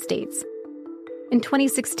United States. In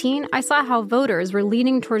 2016, I saw how voters were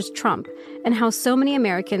leaning towards Trump and how so many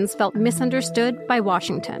Americans felt misunderstood by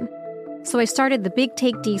Washington. So I started The Big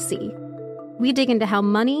Take DC. We dig into how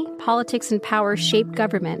money, politics, and power shape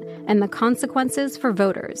government and the consequences for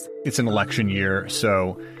voters. It's an election year,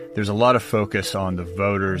 so there's a lot of focus on the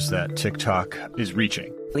voters that TikTok is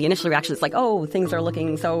reaching. The initial reaction is like, oh, things are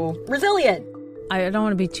looking so resilient. I don't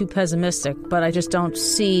want to be too pessimistic, but I just don't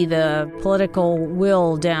see the political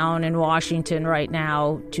will down in Washington right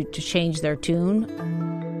now to change their tune.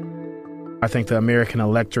 I think the American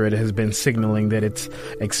electorate has been signaling that it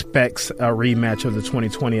expects a rematch of the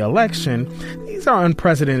 2020 election. These are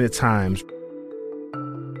unprecedented times.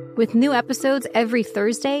 With new episodes every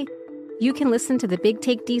Thursday, you can listen to The Big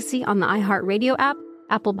Take DC on the iHeartRadio app,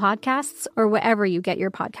 Apple Podcasts, or wherever you get your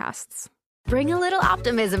podcasts. Bring a little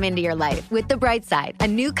optimism into your life with The Bright Side, a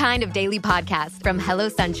new kind of daily podcast from Hello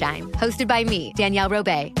Sunshine, hosted by me, Danielle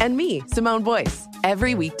Robay. And me, Simone Boyce.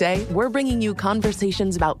 Every weekday, we're bringing you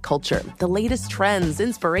conversations about culture, the latest trends,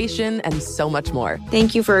 inspiration, and so much more.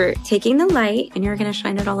 Thank you for taking the light, and you're going to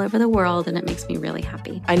shine it all over the world, and it makes me really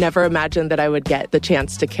happy. I never imagined that I would get the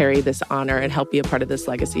chance to carry this honor and help be a part of this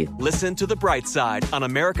legacy. Listen to The Bright Side on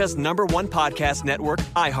America's #1 podcast network,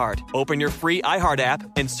 iHeart. Open your free iHeart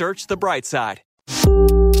app and search The Bright Side.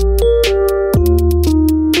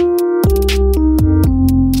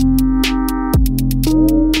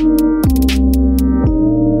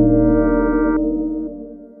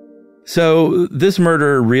 So this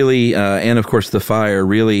murder really, and of course the fire,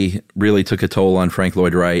 really took a toll on Frank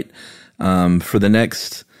Lloyd Wright. For the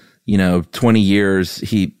next, 20 years,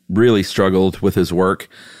 he really struggled with his work.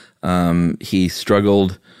 He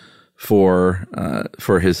struggled for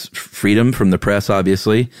his freedom from the press,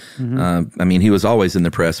 obviously. Mm-hmm. He was always in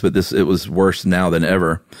the press, but it was worse now than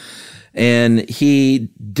ever. And he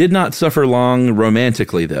did not suffer long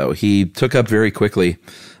romantically, though. He took up very quickly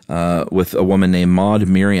with a woman named Maud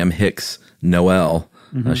Miriam Hicks Noel.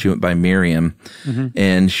 Mm-hmm. She went by Miriam. Mm-hmm.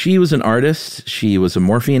 And she was an artist. She was a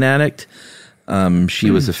morphine addict. She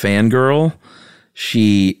was a fangirl.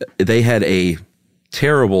 They had a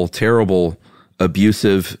terrible, terrible,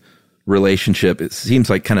 abusive relationship. It seems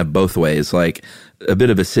like kind of both ways, like a bit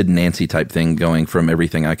of a Sid and Nancy type thing going from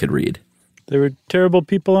everything I could read. There were terrible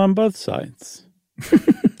people on both sides.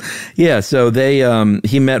 Yeah, so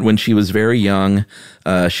he met when she was very young.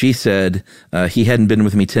 She said he hadn't been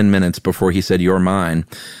with me 10 minutes before he said, "You're mine."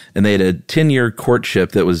 And they had a 10-year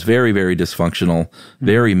courtship that was very, very dysfunctional,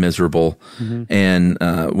 very miserable. Mm-hmm.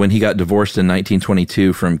 And when he got divorced in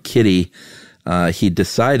 1922 from Kitty, he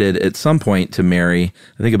decided at some point to marry,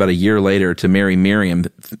 I think about a year later, to marry Miriam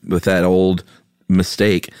with that old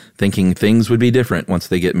mistake, thinking things would be different once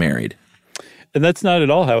they get married. And that's not at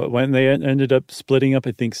all how it went. They ended up splitting up,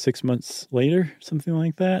 I think, 6 months later, something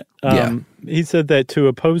like that. He said that to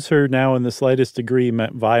oppose her now in the slightest degree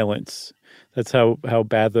meant violence. That's how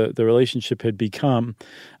bad the relationship had become.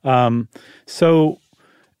 So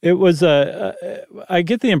it was I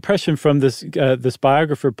get the impression from this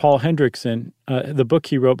biographer, Paul Hendrickson, the book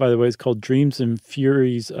he wrote, by the way, is called Dreams and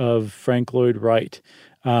Furies of Frank Lloyd Wright.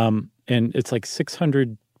 And it's like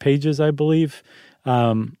 600 pages, I believe.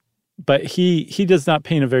 But he does not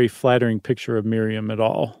paint a very flattering picture of Miriam at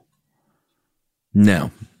all. No,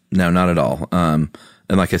 not at all. And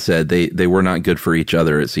like I said, they were not good for each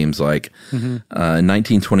other, it seems like. Mm-hmm. In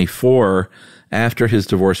 1924, after his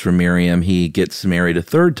divorce from Miriam, he gets married a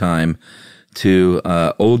third time to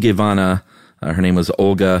Olga Ivana. Her name was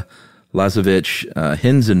Olga Lazovich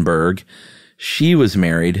Hinzenberg. She was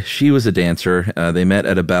married. She was a dancer. They met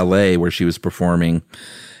at a ballet where she was performing.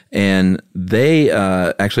 And they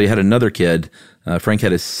actually had another kid. Frank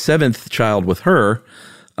had his seventh child with her,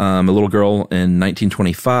 a little girl, in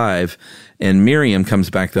 1925. And Miriam comes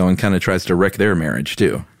back, though, and kind of tries to wreck their marriage,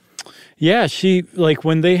 too. Yeah,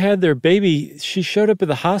 when they had their baby, she showed up at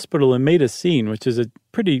the hospital and made a scene, which is a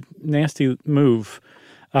pretty nasty move.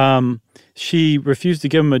 She refused to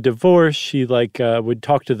give him a divorce. She would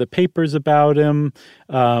talk to the papers about him.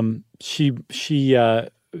 She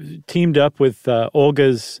teamed up with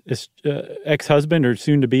Olga's ex-husband, or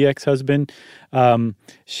soon-to-be ex-husband.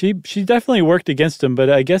 She definitely worked against him, but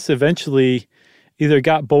I guess eventually either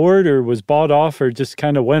got bored or was bought off or just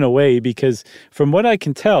kind of went away, because from what I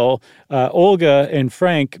can tell, Olga and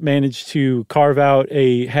Frank managed to carve out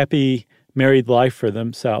a happy married life for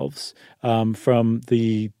themselves from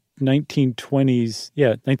the 1920s,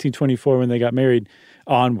 1924 when they got married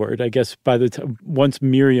onward. I guess by the time, once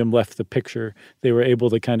Miriam left the picture, they were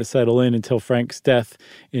able to kind of settle in until Frank's death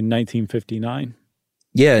in 1959.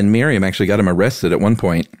 Yeah, and Miriam actually got him arrested at one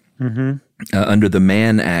point under the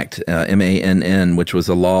Mann Act, MANN, which was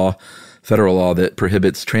a federal law that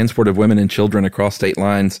prohibits transport of women and children across state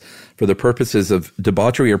lines for the purposes of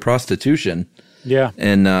debauchery or prostitution. Yeah.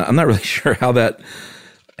 And I'm not really sure how that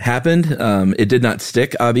happened. It did not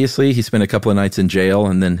stick, obviously. He spent a couple of nights in jail,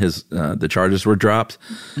 and then the charges were dropped.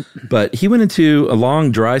 But he went into a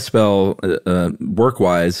long dry spell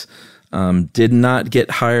work-wise, did not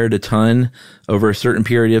get hired a ton over a certain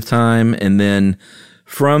period of time, and then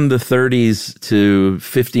from the 30s to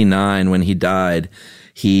 59, when he died,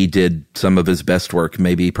 he did some of his best work,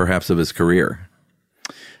 maybe perhaps of his career.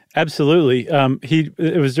 Absolutely.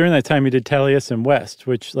 It was during that time he did Taliesin West,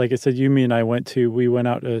 which, like I said, Yumi and I went to. We went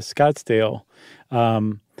out to Scottsdale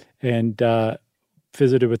and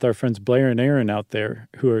visited with our friends Blair and Aaron out there,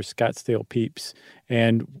 who are Scottsdale peeps.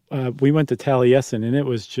 And we went to Taliesin, and it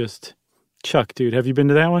was just Chuck, dude. Have you been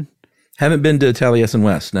to that one? Haven't been to Taliesin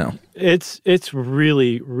West, no. It's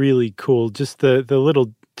really, really cool. Just the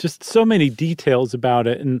little, just so many details about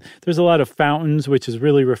it. And there's a lot of fountains, which is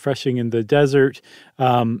really refreshing in the desert.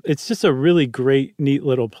 It's just a really great, neat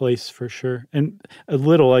little place for sure. And I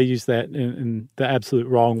use that in the absolute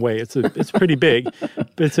wrong way. It's pretty big,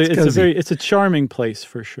 but it's a charming place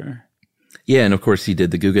for sure. Yeah, and of course he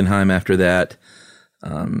did the Guggenheim after that.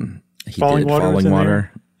 He Falling did Water Falling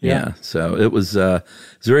Water. Yeah. So it was a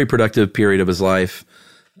very productive period of his life.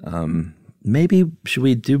 Maybe should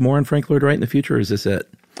we do more on Frank Lloyd Wright in the future, or is this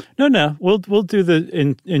it? No. We'll do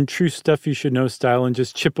the in true Stuff You Should Know style and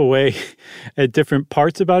just chip away at different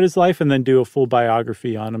parts about his life and then do a full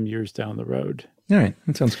biography on him years down the road. All right.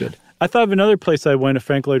 That sounds good. I thought of another place I went, a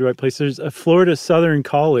Frank Lloyd Wright place. There's a Florida Southern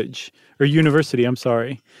College, or University, I'm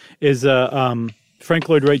sorry, is a Frank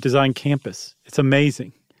Lloyd Wright Design Campus. It's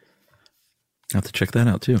amazing. I'll have to check that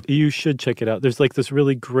out too. You should check it out. There's like this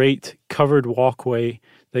really great covered walkway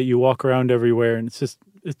that you walk around everywhere, and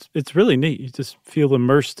it's really neat. You just feel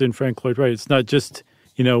immersed in Frank Lloyd Wright. It's not just,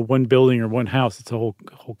 one building or one house. It's a whole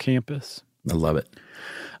campus. I love it.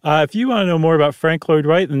 If you want to know more about Frank Lloyd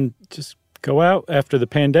Wright, then just go out after the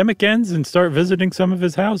pandemic ends and start visiting some of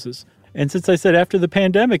his houses. And since I said after the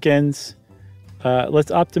pandemic ends,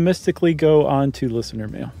 let's optimistically go on to listener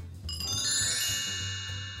mail.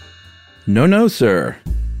 No, sir.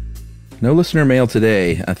 No listener mail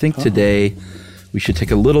today. I think today we should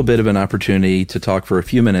take a little bit of an opportunity to talk for a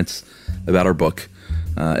few minutes about our book.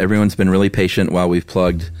 Everyone's been really patient while we've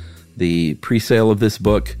plugged the pre-sale of this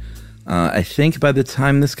book. I think by the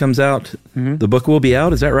time this comes out, the book will be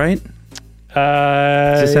out. Is that right?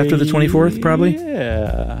 Is this after the 24th, probably?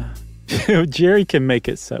 Yeah. Jerry can make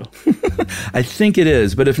it so. I think it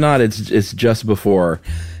is, but if not, it's just before.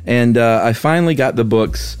 And I finally got the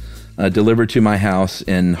books delivered to my house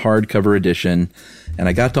in hardcover edition, and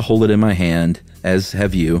I got to hold it in my hand, as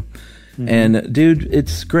have you. And dude,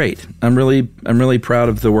 it's great. I'm really proud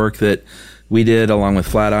of the work that we did along with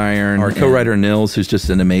Flatiron. Our co-writer Nils, who's just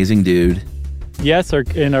an amazing dude. Yes, our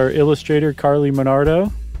illustrator Carly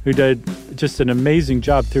Monardo, who did just an amazing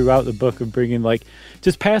job throughout the book of bringing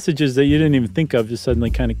just passages that you didn't even think of just suddenly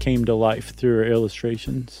kind of came to life through her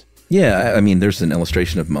illustrations. Yeah, I mean, there's an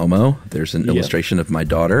illustration of Momo. There's an illustration of my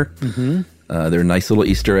daughter. There are nice little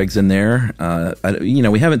Easter eggs in there.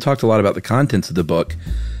 We haven't talked a lot about the contents of the book.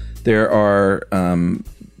 There are,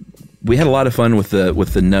 we had a lot of fun with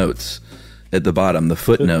the notes at the bottom, the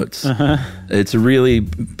footnotes. It's really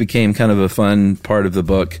became kind of a fun part of the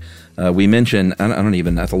book. We mention, I don't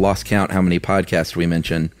even have to lost count how many podcasts we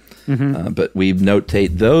mention, but we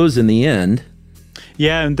notate those in the end.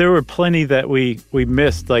 Yeah, and there were plenty that we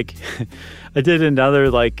missed. I did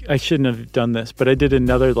another, I shouldn't have done this, but I did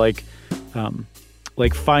another,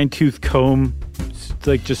 fine-tooth comb,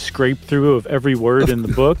 just scrape through of every word in the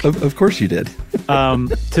book. Of course you did.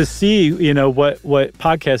 to see, what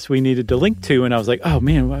podcasts we needed to link to. And I was like, oh,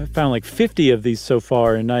 man, I found like 50 of these so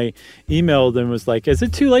far. And I emailed and was like, is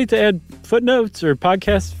it too late to add footnotes or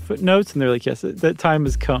podcast footnotes? And they're like, yes, that time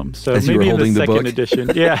has come. So as maybe you were in the second book.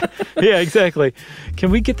 edition. Yeah, exactly.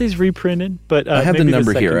 Can we get these reprinted? But I have the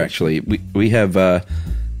number here, actually. We have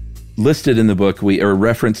listed in the book, or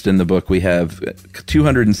referenced in the book, we have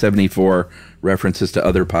 274 references to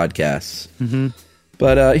other podcasts. Mm-hmm.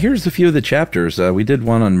 But here's a few of the chapters. We did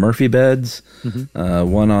one on Murphy beds,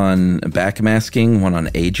 one on backmasking, one on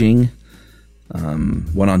aging,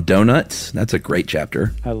 one on donuts. That's a great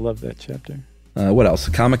chapter. I love that chapter. What else?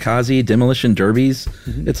 Kamikaze, demolition derbies.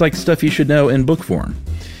 Mm-hmm. It's like stuff you should know in book form.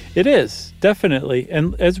 It is, definitely.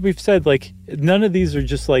 And as we've said, like, none of these are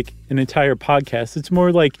just like an entire podcast. It's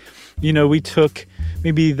more like, we took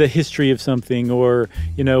maybe the history of something or,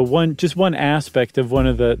 one aspect of one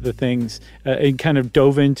of the things and kind of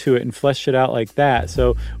dove into it and fleshed it out like that.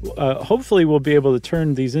 So hopefully we'll be able to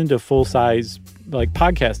turn these into full-size like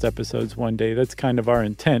podcast episodes one day. That's kind of our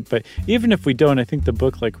intent. But even if we don't, I think the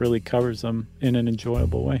book like really covers them in an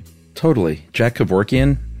enjoyable way. Totally. Jack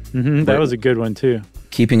Kevorkian. Mm-hmm, that was a good one too.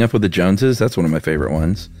 Keeping Up with the Joneses. That's one of my favorite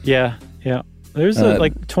ones. Yeah. There's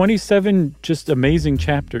like 27 just amazing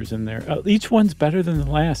chapters in there. Each one's better than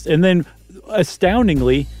the last. And then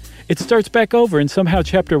astoundingly, it starts back over and somehow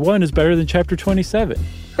chapter 1 is better than chapter 27.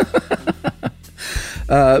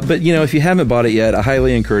 But, if you haven't bought it yet, I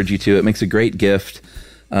highly encourage you to. It makes a great gift.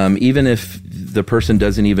 Even if the person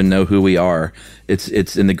doesn't even know who we are,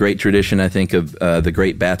 it's in the great tradition, I think, of the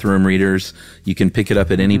great bathroom readers. You can pick it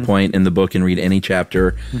up at any point in the book and read any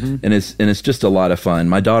chapter, and it's just a lot of fun.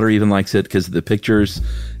 My daughter even likes it because of the pictures,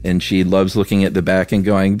 and she loves looking at the back and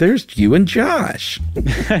going, "There's you and Josh."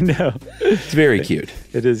 I know. It's very cute.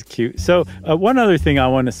 It is cute. So one other thing I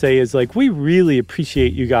want to say is, like, we really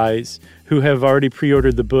appreciate you guys who have already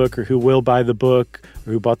pre-ordered the book or who will buy the book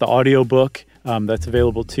or who bought the audio book. That's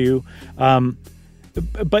available too.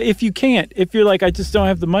 But if you can't, if you're like, I just don't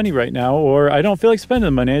have the money right now, or I don't feel like spending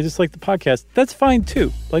the money, I just like the podcast, that's fine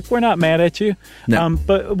too. Like, we're not mad at you. No.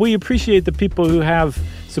 But we appreciate the people who have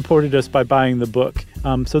supported us by buying the book.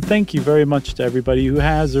 So thank you very much to everybody who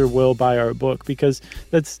has or will buy our book, because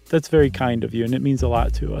that's very kind of you, and it means a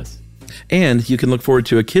lot to us. And you can look forward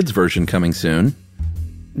to a kid's version coming soon.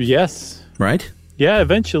 Yes. Right? Yeah,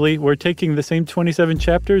 eventually we're taking the same 27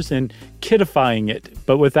 chapters and kidifying it,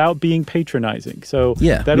 but without being patronizing. So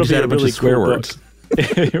yeah, that'll be a really swear cool words.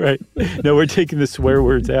 Book. Right. No, we're taking the swear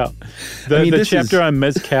words out. The chapter on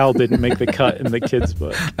Mezcal didn't make the cut in the kids'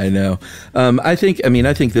 book. I know. I think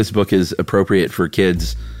this book is appropriate for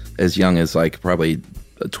kids as young as like probably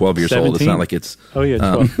 12 years 17? old. It's not like it's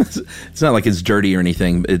 12. It's not like it's dirty or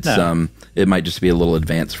anything. It's it might just be a little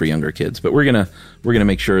advanced for younger kids, but we're gonna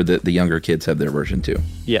make sure that the younger kids have their version too.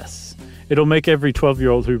 Yes, it'll make every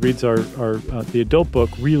 12-year-old who reads our the adult book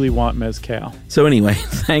really want Mezcal. So anyway,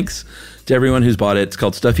 thanks to everyone who's bought it. It's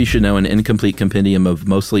called Stuff You Should Know, an incomplete compendium of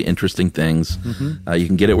mostly interesting things. You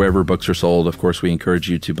can get it wherever books are sold. Of course, we encourage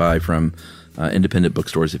you to buy from independent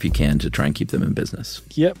bookstores if you can, to try and keep them in business.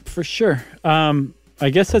 Yep, for sure. I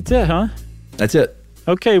guess that's it, huh? That's it.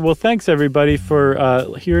 Okay, well, thanks, everybody,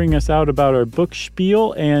 for hearing us out about our book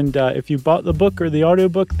spiel. And if you bought the book or the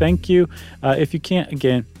audiobook, thank you. If you can't,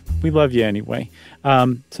 again, we love you anyway.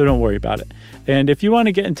 So don't worry about it. And if you want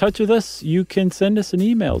to get in touch with us, you can send us an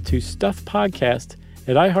email to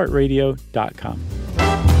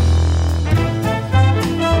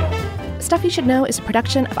stuffpodcast@iheartradio.com. Stuff You Should Know is a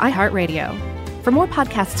production of iHeartRadio. For more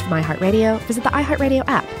podcasts from iHeartRadio, visit the iHeartRadio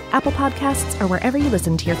app, Apple Podcasts, or wherever you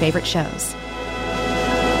listen to your favorite shows.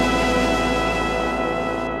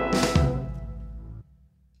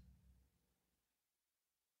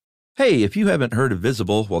 Hey, if you haven't heard of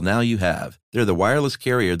Visible, well, now you have. They're the wireless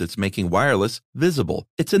carrier that's making wireless visible.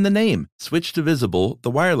 It's in the name. Switch to Visible, the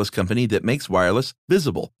wireless company that makes wireless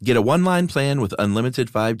visible. Get a one-line plan with unlimited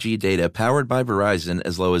 5G data powered by Verizon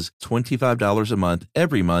as low as $25 a month,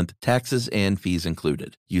 every month, taxes and fees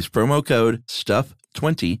included. Use promo code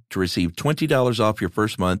STUFF20 to receive $20 off your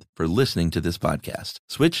first month for listening to this podcast.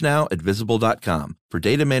 Switch now at Visible.com. For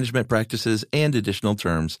data management practices and additional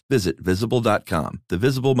terms, visit Visible.com. The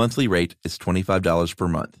Visible monthly rate is $25 per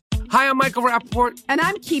month. Hi, I'm Michael Rappaport. And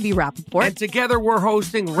I'm Kibi Rappaport. And together we're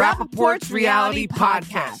hosting Rappaport's Reality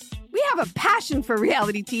Podcast. We have a passion for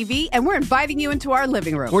reality TV, and we're inviting you into our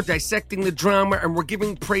living room. We're dissecting the drama, and we're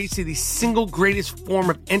giving praise to the single greatest form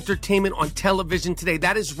of entertainment on television today.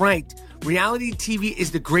 That is right. Reality TV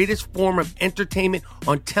is the greatest form of entertainment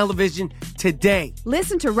on television today.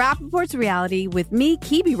 Listen to Rappaport's Reality with me,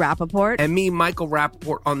 Kibi Rappaport. And me, Michael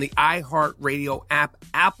Rappaport, on the iHeartRadio app,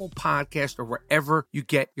 Apple Podcast, or wherever you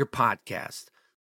get your podcast.